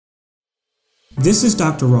This is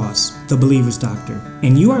Dr. Ross, the Believer's Doctor,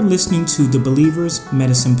 and you are listening to the Believer's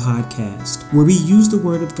Medicine Podcast, where we use the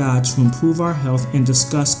Word of God to improve our health and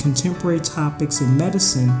discuss contemporary topics in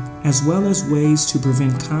medicine, as well as ways to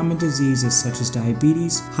prevent common diseases such as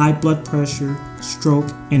diabetes, high blood pressure, stroke,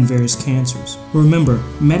 and various cancers. Remember,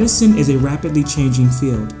 medicine is a rapidly changing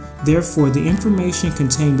field. Therefore, the information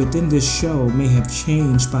contained within this show may have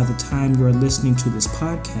changed by the time you are listening to this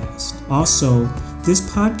podcast. Also, this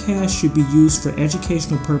podcast should be used for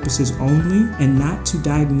educational purposes only and not to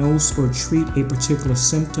diagnose or treat a particular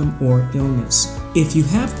symptom or illness. If you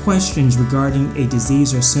have questions regarding a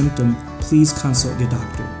disease or symptom, please consult your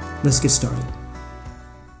doctor. Let's get started.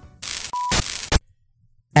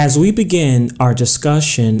 As we begin our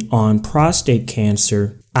discussion on prostate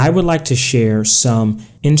cancer, I would like to share some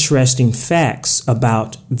interesting facts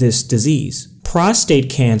about this disease. Prostate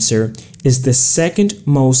cancer is the second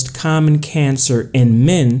most common cancer in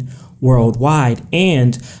men worldwide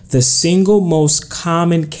and the single most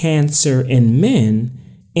common cancer in men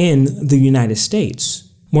in the United States.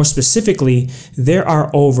 More specifically, there are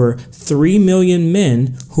over 3 million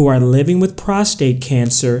men who are living with prostate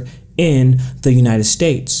cancer in the United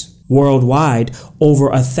States. Worldwide, over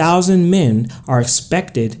 1,000 men are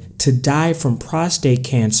expected to die from prostate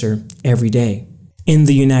cancer every day. In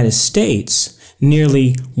the United States,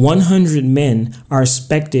 nearly 100 men are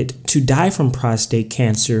expected to die from prostate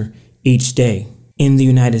cancer each day. In the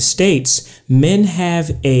United States, men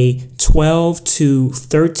have a 12 to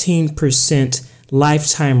 13%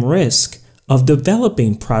 lifetime risk of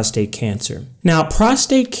developing prostate cancer. Now,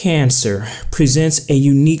 prostate cancer presents a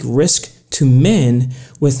unique risk to men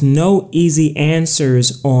with no easy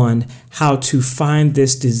answers on how to find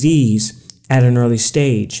this disease at an early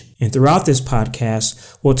stage. And throughout this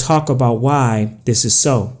podcast, we'll talk about why this is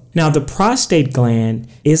so. Now, the prostate gland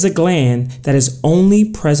is a gland that is only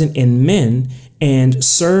present in men and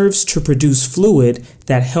serves to produce fluid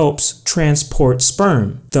that helps transport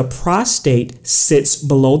sperm. The prostate sits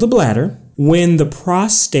below the bladder. When the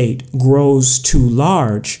prostate grows too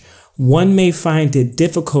large, one may find it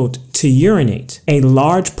difficult to urinate. A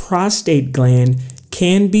large prostate gland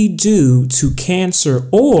can be due to cancer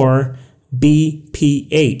or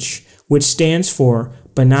BPH, which stands for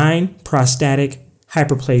benign prostatic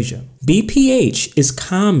hyperplasia. BPH is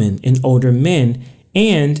common in older men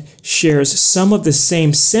and shares some of the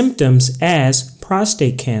same symptoms as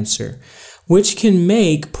prostate cancer, which can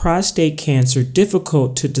make prostate cancer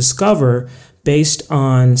difficult to discover based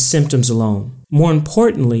on symptoms alone. More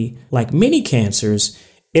importantly, like many cancers,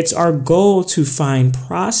 it's our goal to find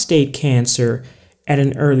prostate cancer at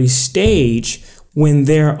an early stage when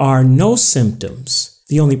there are no symptoms.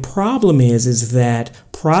 The only problem is that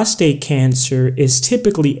prostate cancer is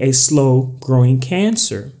typically a slow-growing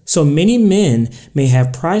cancer. So many men may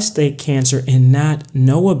have prostate cancer and not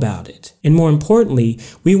know about it. And more importantly,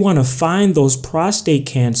 we want to find those prostate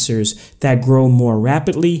cancers that grow more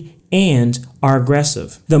rapidly and are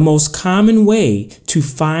aggressive. The most common way to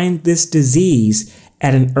find this disease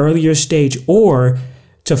at an earlier stage or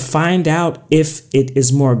to find out if it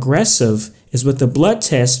is more aggressive is with a blood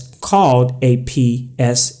test called a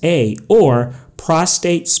PSA or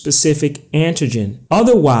prostate-specific antigen.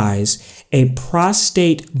 Otherwise, a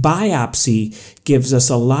prostate biopsy gives us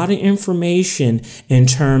a lot of information in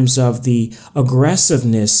terms of the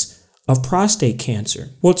aggressiveness of prostate cancer.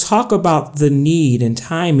 We'll talk about the need and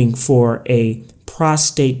timing for a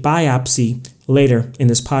prostate biopsy later in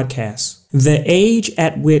this podcast. The age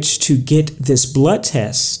at which to get this blood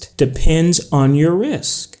test depends on your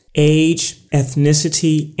risk. Age,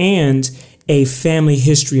 ethnicity, and a family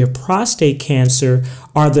history of prostate cancer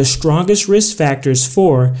are the strongest risk factors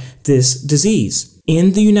for this disease.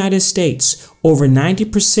 In the United States, over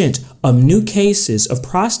 90% of new cases of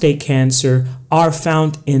prostate cancer are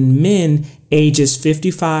found in men ages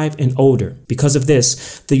 55 and older. Because of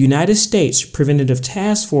this, the United States Preventative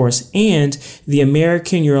Task Force and the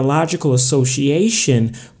American Urological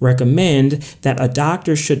Association recommend that a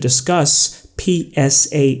doctor should discuss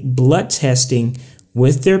PSA blood testing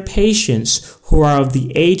with their patients who are of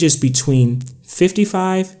the ages between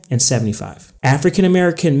 55 and 75. African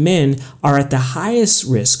American men are at the highest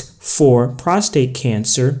risk for prostate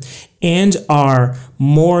cancer and are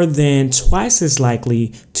more than twice as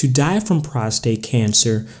likely to die from prostate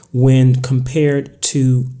cancer when compared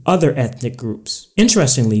to other ethnic groups.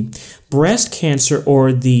 Interestingly, breast cancer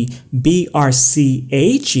or the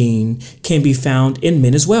BRCA gene can be found in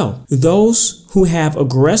men as well. Those who have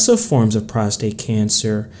aggressive forms of prostate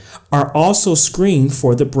cancer are also screened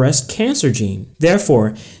for the breast cancer gene.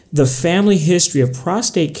 Therefore, the family history of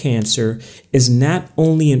prostate cancer is not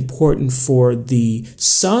only important for the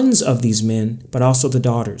sons of these men, but also the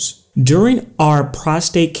daughters. During our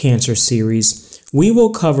prostate cancer series, we will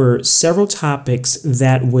cover several topics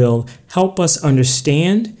that will help us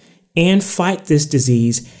understand and fight this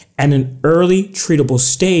disease at an early treatable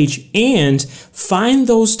stage and find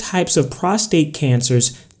those types of prostate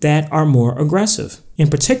cancers that are more aggressive. In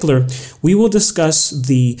particular, we will discuss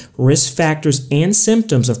the risk factors and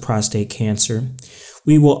symptoms of prostate cancer.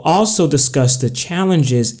 We will also discuss the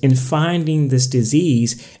challenges in finding this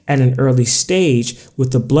disease at an early stage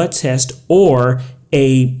with a blood test or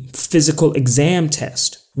a physical exam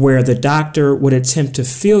test, where the doctor would attempt to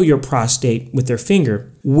feel your prostate with their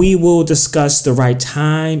finger. We will discuss the right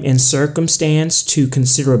time and circumstance to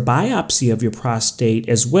consider a biopsy of your prostate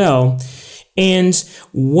as well, and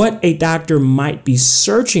what a doctor might be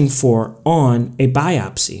searching for on a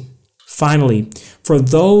biopsy. Finally, for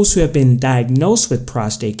those who have been diagnosed with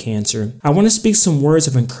prostate cancer, I want to speak some words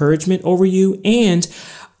of encouragement over you, and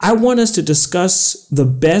I want us to discuss the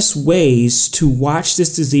best ways to watch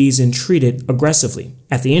this disease and treat it aggressively.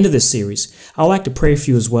 At the end of this series, I'd like to pray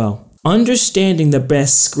for you as well. Understanding the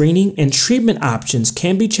best screening and treatment options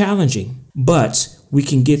can be challenging, but we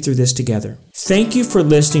can get through this together. Thank you for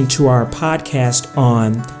listening to our podcast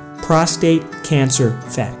on prostate cancer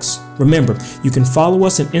facts. Remember, you can follow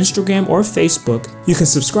us on Instagram or Facebook. You can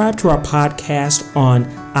subscribe to our podcast on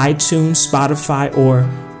iTunes, Spotify, or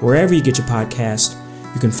wherever you get your podcast.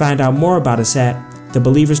 You can find out more about us at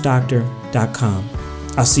thebelieversdoctor.com.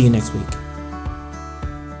 I'll see you next week.